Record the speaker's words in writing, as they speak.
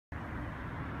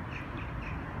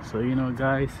So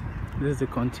guys, this is the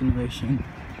continuation.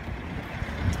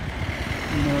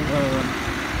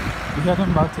 We're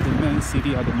heading back to the main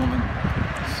city at the moment.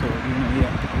 So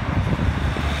yeah,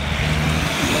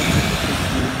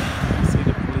 let's see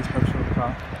the police patrol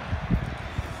car.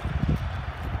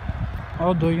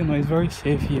 Although it's very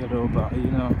safe here though, but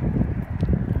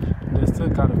they still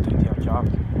gotta do their job,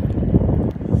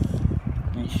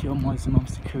 ensure maximum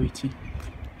security.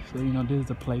 So this is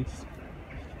the place.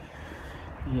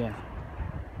 Yeah,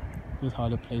 this is how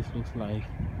the place looks like.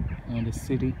 The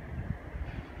city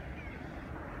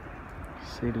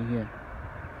here.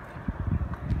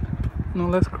 Now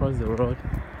let's cross the road.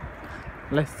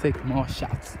 Let's take more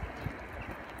shots.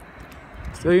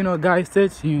 So guys, stay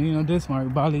tuned. This is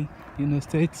Maribali.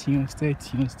 Stay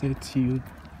tuned.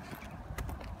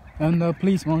 And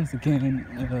please, once again,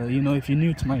 if you're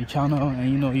new to my channel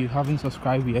and you haven't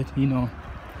subscribed yet,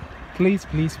 please,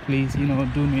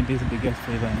 do me this biggest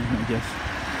favor and just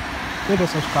hit the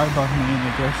subscribe button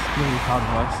just really hard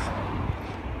us.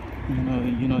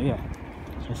 Yeah,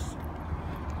 just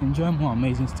enjoy more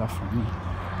amazing stuff from me,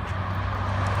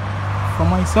 from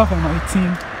myself and my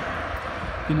team.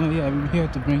 Yeah, we're here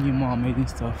to bring you more amazing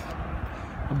stuff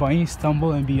about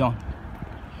Istanbul and beyond.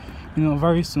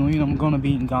 Very soon, I'm gonna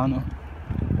be in Ghana.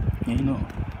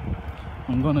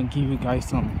 I'm gonna give you guys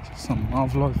some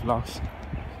marvelous vlogs.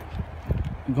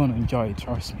 You're gonna enjoy it,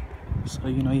 trust me. So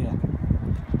yeah.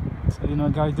 So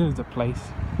guys, this is the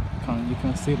place. You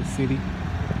can see the city.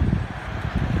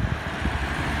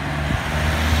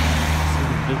 See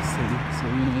the big city. So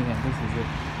yeah, this is it.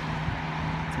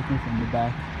 Taken from the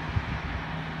back.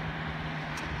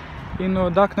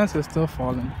 Darkness is still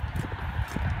falling.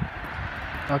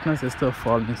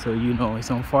 So it's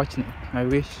unfortunate. I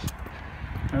wish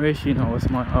I was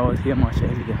here much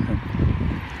earlier.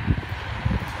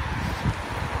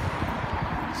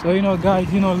 So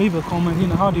guys, leave a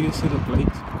comment. How do you see the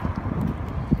place?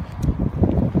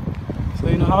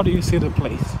 So how do you see the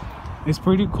place? It's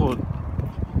pretty cool.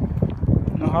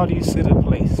 How do you see the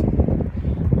place?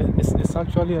 It's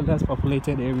actually a less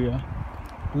populated area,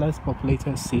 less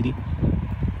populated city.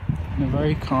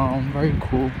 Very calm, very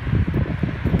cool,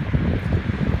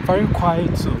 very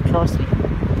quiet too, trust me.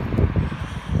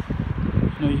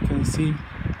 You can see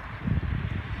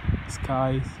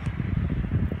skies.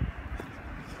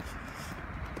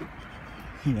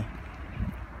 Yeah.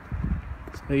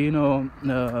 So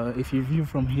if you view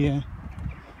from here,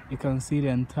 you can see the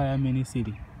entire mini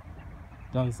city.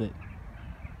 That's it.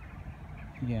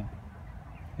 Yeah,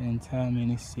 the entire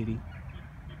mini city.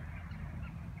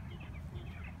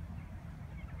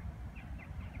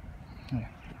 Yeah.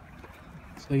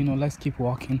 So let's keep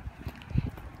walking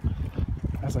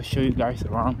as I show you guys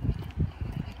around.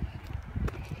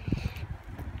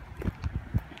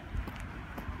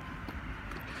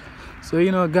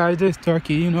 So guys, this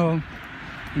Turkey.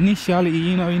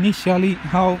 Initially,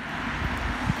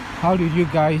 how did you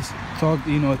guys thought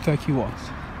Turkey was?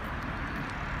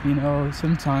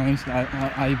 Sometimes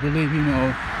I believe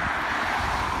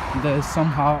there's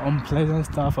somehow unpleasant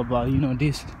stuff about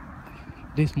these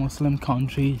Muslim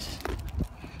countries.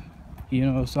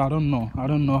 So I don't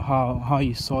know how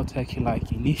you saw Turkey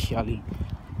like initially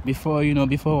before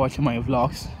watching my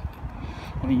vlogs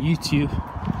on YouTube.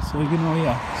 So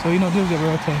yeah, so this is the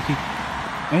real Turkey,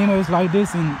 and it's like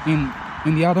this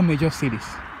in the other major cities.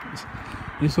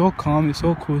 It's so calm, it's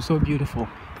so cool, so beautiful.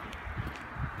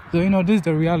 So this is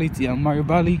the reality. I'm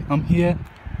Maribali. I'm here.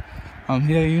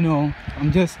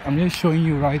 I'm just showing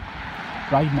you right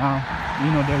now.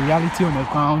 The reality on the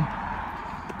ground.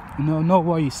 Not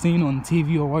what you're seeing on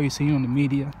TV or what you're seeing on the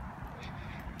media.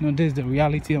 This is the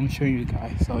reality I'm showing you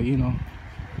guys. So you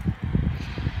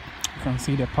can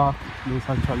see the park. This is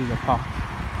actually the park,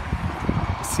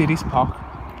 the city's park.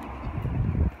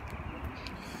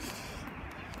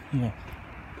 Yeah,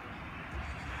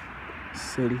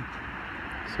 city,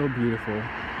 so beautiful.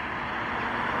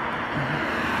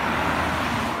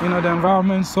 The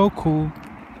environment so cool,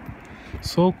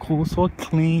 so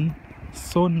clean,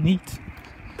 so neat,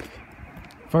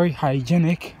 very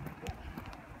hygienic,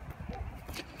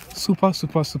 super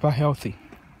healthy.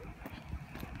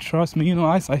 Trust me,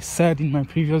 as I said in my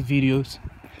previous videos,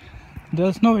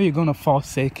 there's no way you're gonna fall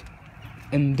sick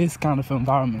in this kind of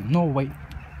environment. No way.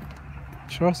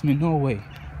 Trust me, no way.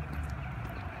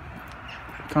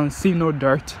 You can see no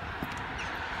dirt.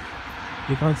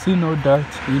 No filth,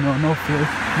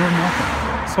 no nothing.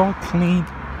 It's all clean,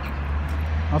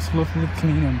 absolutely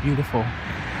clean and beautiful.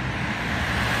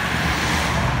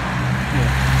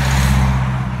 Yeah.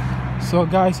 So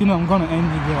guys, I'm gonna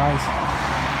end here, guys.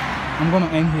 I'm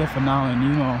gonna end here for now, and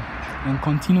and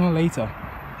continue later.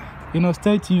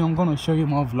 stay tuned. I'm gonna show you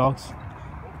more vlogs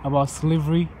about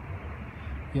slavery.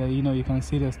 Yeah, you can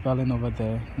see the spelling over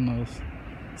there. It's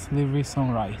slavery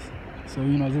sunrise. So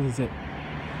this is it.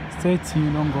 Stay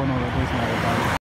tuned. Don't go nowhere. There's my